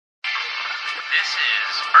This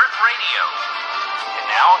is Earth Radio. And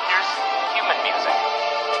now here's human music.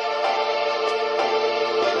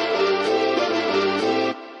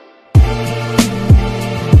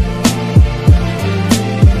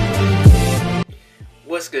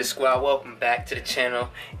 What's good, squad? Welcome back to the channel.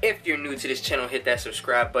 If you're new to this channel, hit that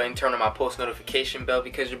subscribe button, turn on my post notification bell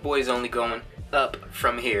because your boy is only going up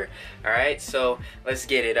from here. Alright, so let's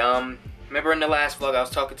get it. Remember in the last vlog I was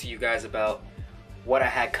talking to you guys about what I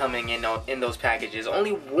had coming in those packages.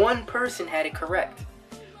 Only one person had it correct.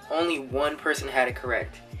 Only one person had it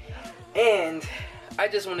correct. And I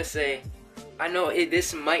just want to say, I know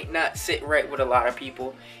this might not sit right with a lot of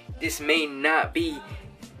people. This may not be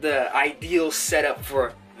the ideal setup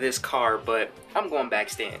for this car, but I'm going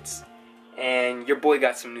back stance. And your boy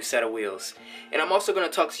got some new set of wheels. And I'm also going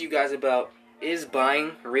to talk to you guys about, is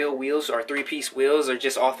buying real wheels or three-piece wheels or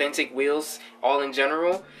just authentic wheels all in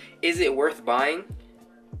general, is it worth buying?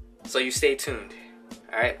 So you stay tuned.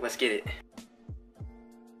 Alright, let's get it.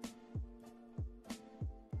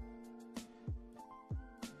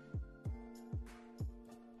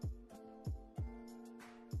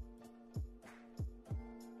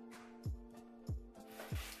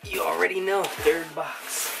 You already know, third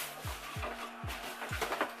box.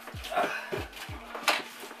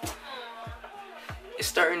 It's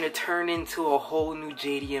starting to turn into a whole new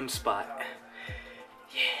JDM spot.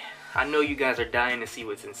 Yeah, I know you guys are dying to see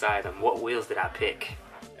what's inside them. What wheels did I pick?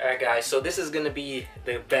 Alright guys, so this is gonna be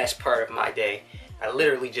the best part of my day. I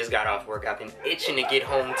literally just got off work. I've been itching to get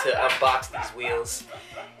home to unbox these wheels.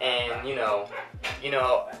 And you know,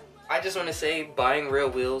 I just want to say, buying real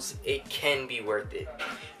wheels, it can be worth it.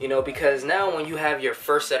 You know, because now when you have your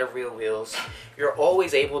first set of real wheels, you're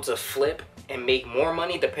always able to flip and make more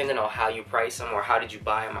money depending on how you price them or how did you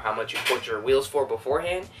buy them or how much you put your wheels for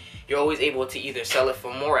beforehand. You're always able to either sell it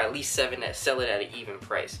for more, at least sell it at an even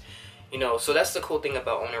price. You know, so that's the cool thing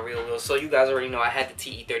about owning real wheels. So you guys already know I had the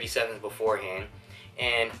TE37s beforehand.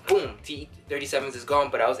 And boom, TE37s is gone,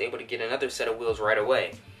 but I was able to get another set of wheels right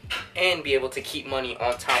away. And be able to keep money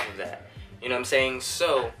on top of that. You know what I'm saying?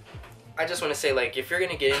 So, I just want to say, like, if you're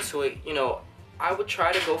going to get into it, you know, I would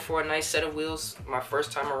try to go for a nice set of wheels my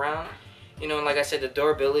first time around. You know, and like I said, the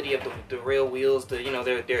durability of the real wheels, you know,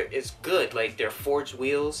 it's good. Like, they're forged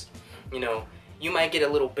wheels. You know, you might get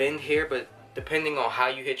a little bend here, but depending on how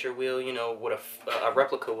you hit your wheel, you know, with a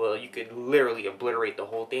replica wheel, you could literally obliterate the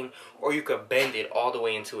whole thing, or you could bend it all the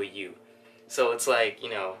way into a U. So, it's like, you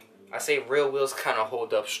know, I say real wheels kind of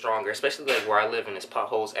hold up stronger, especially like where I live and there's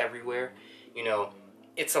potholes everywhere. You know,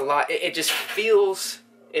 it's a lot. It just feels,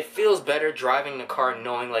 it feels better driving the car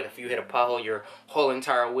knowing like if you hit a pothole, your whole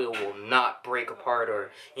entire wheel will not break apart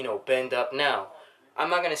or, you know, bend up. Now, I'm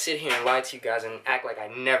not going to sit here and lie to you guys and act like I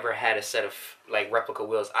never had a set of like replica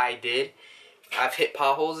wheels. I did. I've hit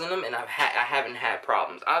potholes in them and I haven't had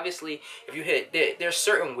problems. Obviously, if you hit, there's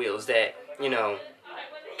certain wheels that, you know,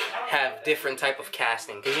 have different type of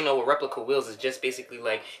casting, because you know what replica wheels is just basically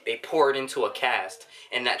like they pour it into a cast,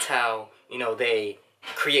 and that's how, you know, they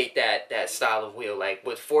create that style of wheel. Like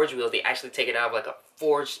with forged wheels, they actually take it out of like a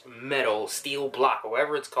forged metal steel block or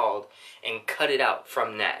whatever it's called and cut it out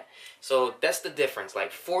from that. So that's the difference.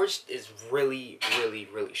 Like forged is really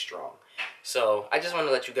strong. So I just want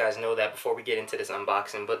to let you guys know that before we get into this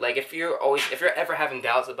unboxing. But like if you're ever having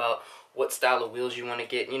doubts about what style of wheels you want to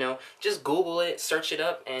get, you know, just Google it, search it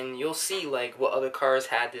up, and you'll see like what other cars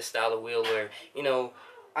had this style of wheel where, you know,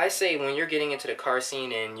 I say when you're getting into the car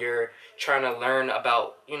scene and you're trying to learn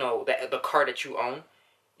about, you know, the car that you own,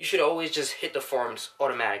 you should always just hit the forums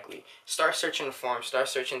automatically. Start searching the forums, start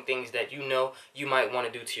searching things that you know you might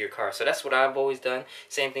want to do to your car. So that's what I've always done.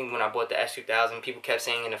 Same thing when I bought the S2000, people kept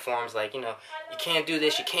saying in the forums like, you know, you can't do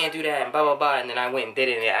this, you can't do that, and blah blah blah, and then I went and did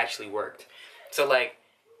it and it actually worked. So like,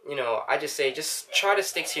 you know, I just say, just try to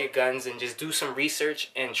stick to your guns and just do some research,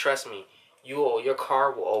 and trust me, your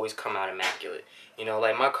car will always come out immaculate. You know,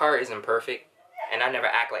 like my car isn't perfect, and I never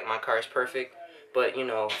act like my car is perfect, but you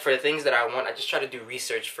know, for the things that I want, I just try to do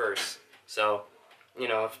research first. So, you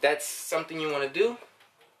know, if that's something you want to do,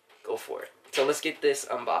 go for it. So let's get this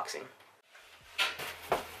unboxing.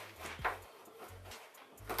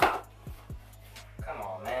 Come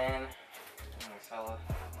on, man. Come on, fella.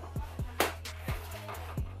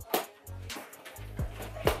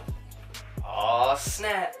 Oh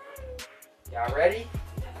snap! Y'all ready?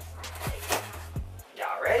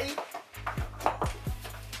 Y'all ready?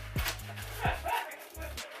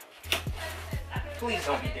 Please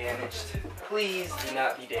don't be damaged. Please do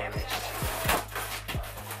not be damaged.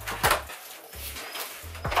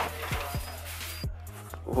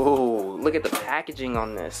 Whoa, look at the packaging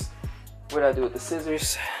on this. What did I do with the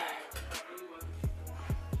scissors?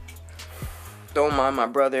 Don't mind my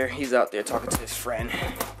brother. He's out there talking to his friend.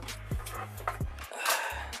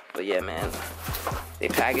 But yeah, man. They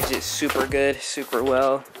package it super good, super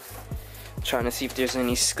well. Trying to see if there's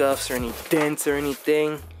any scuffs or any dents or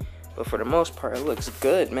anything. But for the most part, it looks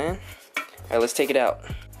good, man. Alright, let's take it out.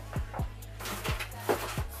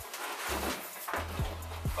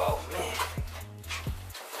 Oh, man.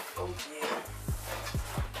 Oh, yeah.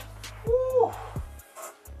 Woo!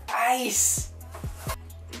 Ice!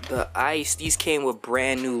 The ice, these came with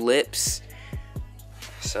brand new lips.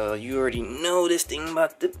 So you already know this thing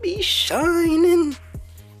about to be shining.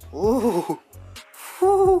 Ooh.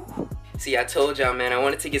 Woo. See, I told y'all, man, I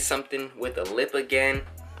wanted to get something with a lip again.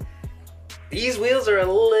 These wheels are a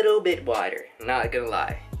little bit wider, not gonna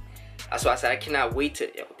lie. That's why I said I cannot wait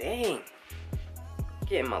to, yo, dang.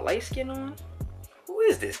 Getting my light skin on? Who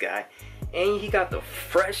is this guy? And he got the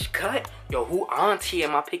fresh cut. Yo, who auntie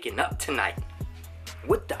am I picking up tonight?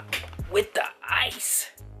 With the ice.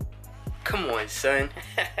 Come on, son.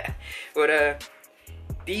 But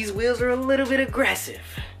these wheels are a little bit aggressive.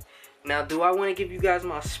 Now, do I want to give you guys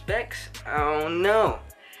my specs? I don't know.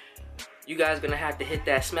 You guys gonna have to hit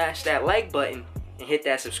that, smash that like button and hit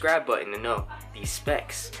that subscribe button to know these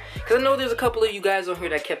specs. Cause I know there's a couple of you guys on here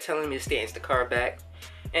that kept telling me to stance the car back.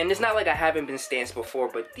 And it's not like I haven't been stanced before,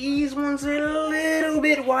 but these ones are a little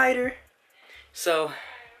bit wider. So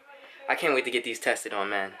I can't wait to get these tested on,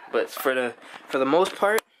 man. But for the most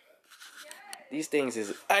part, these things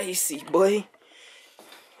is icy, boy.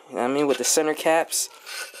 You know what I mean? With the center caps.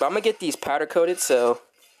 But I'm gonna get these powder coated, so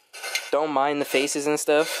don't mind the faces and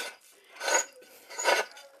stuff.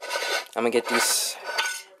 I'm gonna get these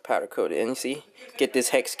powder coated, and you see, get this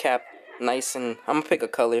hex cap nice, and I'm gonna pick a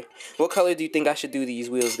color. What color do you think I should do these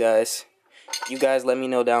wheels, guys? You guys let me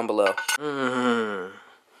know down below.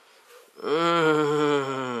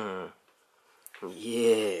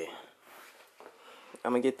 Yeah.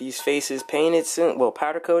 I'm gonna get these faces painted soon, well,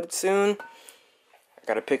 powder coated soon. I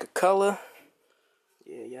gotta pick a color.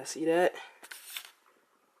 Yeah, y'all see that?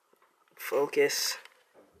 Focus.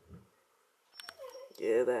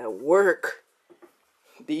 Yeah, that work.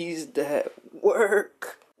 These that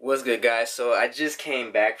work. What's good, guys? So I just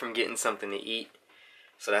came back from getting something to eat.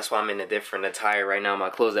 So that's why I'm in a different attire right now. My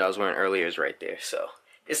clothes that I was wearing earlier is right there. So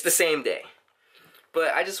it's the same day.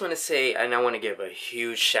 But I just want to say, and I want to give a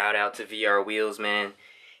huge shout out to VR Wheels, man.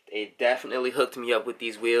 They definitely hooked me up with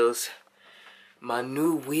these wheels. My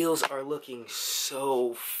new wheels are looking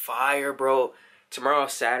so fire, bro. Tomorrow,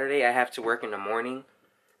 Saturday, I have to work in the morning.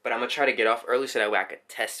 But I'm going to try to get off early so that way I could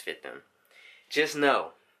test fit them. Just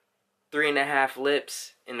know, 3.5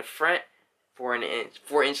 lips in the front,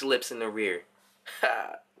 4-inch lips in the rear.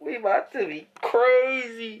 We about to be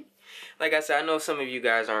crazy. Like I said, I know some of you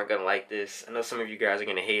guys aren't going to like this. I know some of you guys are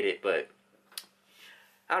going to hate it, but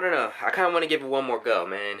I don't know. I kind of want to give it one more go,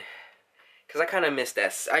 man. Because I kind of miss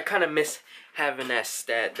that. I kind of miss having that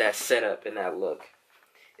setup and that look.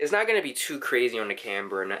 It's not going to be too crazy on the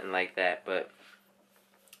camber or nothing like that, but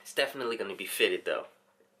it's definitely going to be fitted, though.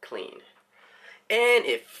 Clean. And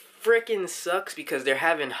it freaking sucks because they're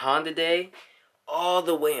having Honda Day all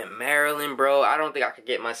the way in Maryland, bro. I don't think I could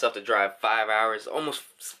get myself to drive 5 hours, almost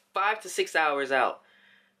 5 to 6 hours out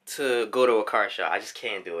to go to a car show. I just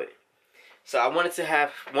can't do it. So I wanted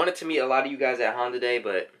to meet a lot of you guys at Honda Day,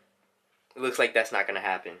 but it looks like that's not going to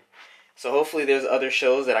happen. So hopefully there's other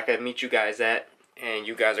shows that I could meet you guys at, and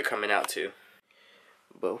you guys are coming out to.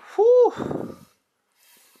 But whew,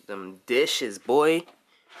 them dishes, boy.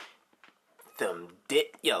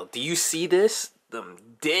 Yo, do you see this? Them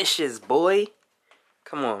dishes, boy.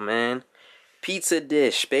 Come on, man. Pizza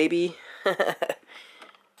dish, baby.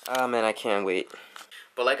 Oh, man, I can't wait.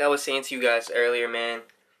 But like I was saying to you guys earlier, man,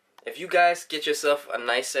 if you guys get yourself a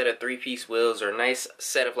nice set of 3-piece wheels or a nice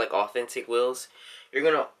set of like authentic wheels, you're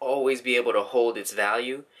going to always be able to hold its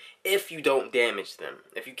value if you don't damage them.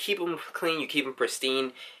 If you keep them clean, you keep them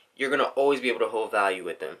pristine, you're going to always be able to hold value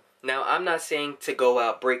with them. Now, I'm not saying to go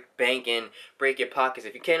out, break bank, and break your pockets.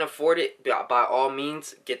 If you can't afford it, by all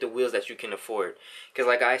means, get the wheels that you can afford. Because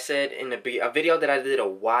like I said in a video that I did a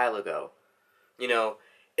while ago, you know,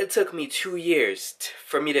 it took me 2 years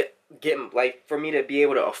for me to be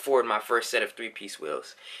able to afford my first set of 3-piece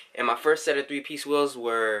wheels. And my first set of 3-piece wheels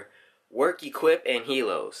were Work Equip and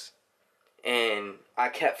Helos. And I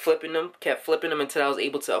kept flipping them until I was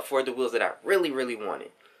able to afford the wheels that I really, really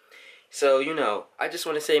wanted. So, you know, I just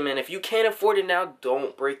want to say, man, if you can't afford it now,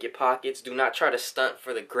 don't break your pockets. Do not try to stunt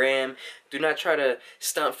for the gram. Do not try to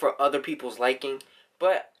stunt for other people's liking.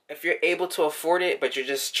 But if you're able to afford it, but you're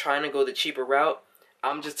just trying to go the cheaper route,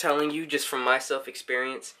 I'm just telling you, just from my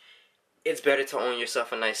self-experience, it's better to own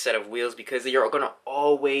yourself a nice set of wheels because you're going to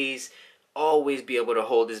always always be able to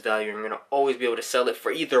hold this value. And you're going to always be able to sell it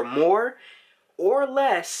for either more or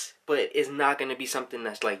less, but it's not going to be something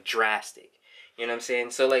that's like drastic. You know what I'm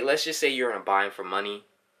saying? So like, let's just say you're in a buying for money,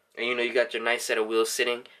 and you know you got your nice set of wheels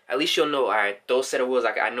sitting. At least you'll know, all right, those set of wheels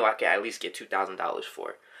I know I can at least get $2,000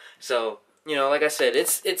 for. So you know, like I said,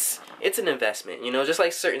 it's an investment. You know, just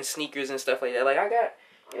like certain sneakers and stuff like that. Like I got,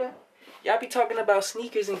 y'all be talking about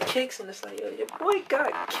sneakers and kicks, and it's like, yo, your boy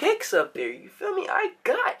got kicks up there. You feel me? I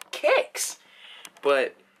got kicks,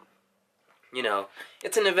 but you know,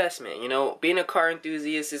 it's an investment. You know, being a car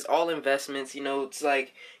enthusiast is all investments. You know, it's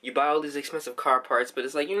like you buy all these expensive car parts, but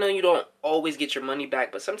it's like, you know, you don't always get your money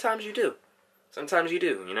back, but sometimes you do. Sometimes you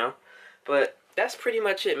do, you know? But that's pretty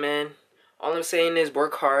much it, man. All I'm saying is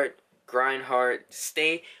work hard, grind hard,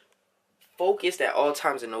 stay focused at all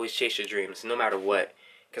times, and always chase your dreams, no matter what.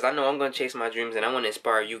 Because I know I'm going to chase my dreams, and I want to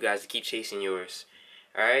inspire you guys to keep chasing yours.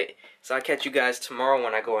 Alright? So I'll catch you guys tomorrow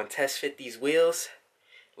when I go and test fit these wheels.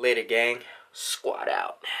 Later, gang. Squad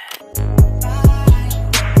out.